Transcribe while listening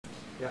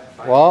Yeah,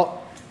 fine.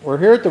 Well, we're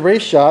here at the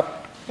race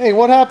shop. Hey,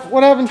 what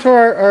happened to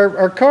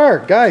our car,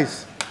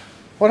 guys?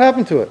 What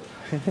happened to it?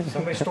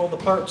 Somebody stole the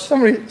parts.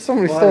 Somebody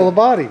stole the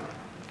body.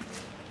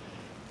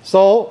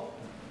 So,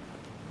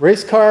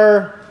 race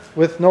car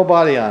with no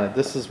body on it.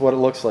 This is what it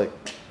looks like.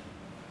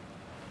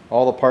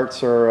 All the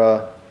parts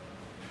are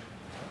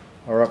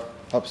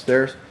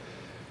upstairs.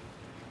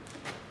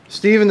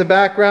 Steve in the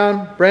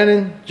background,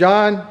 Brennan,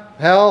 John,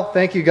 Hal,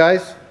 thank you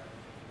guys.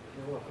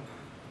 You're welcome.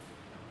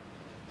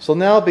 So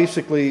now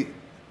basically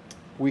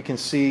we can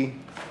see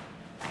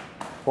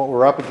what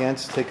we're up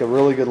against, take a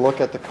really good look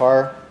at the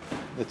car,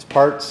 its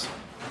parts,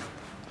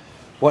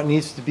 what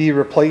needs to be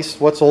replaced,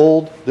 what's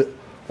old,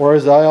 or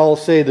as I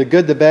always say, the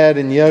good, the bad,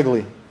 and the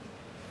ugly.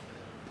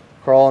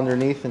 Crawl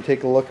underneath and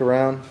take a look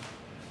around,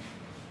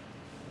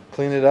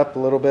 clean it up a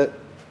little bit.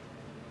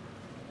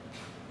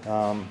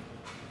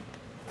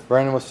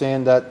 Brandon was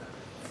saying that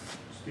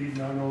Steve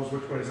now knows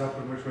which way's up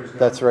and which way's down.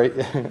 that's right.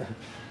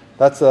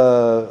 That's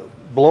a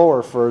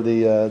blower for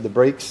the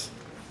brakes.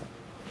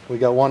 We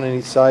got one on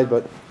each side,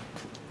 but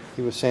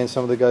he was saying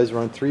some of the guys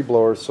run 3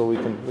 blowers, so we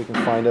can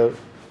find out.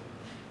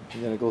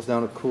 And then it goes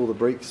down to cool the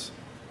brakes.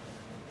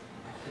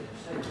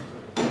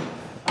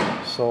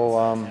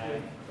 So we're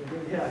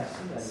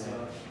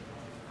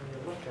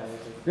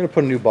gonna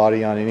put a new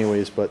body on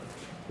anyways, but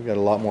we got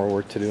a lot more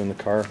work to do in the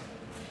car.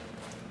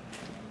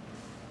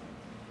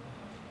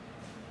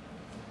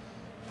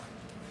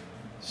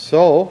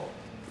 So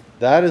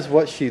that is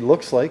what she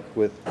looks like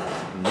with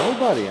no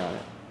body on it.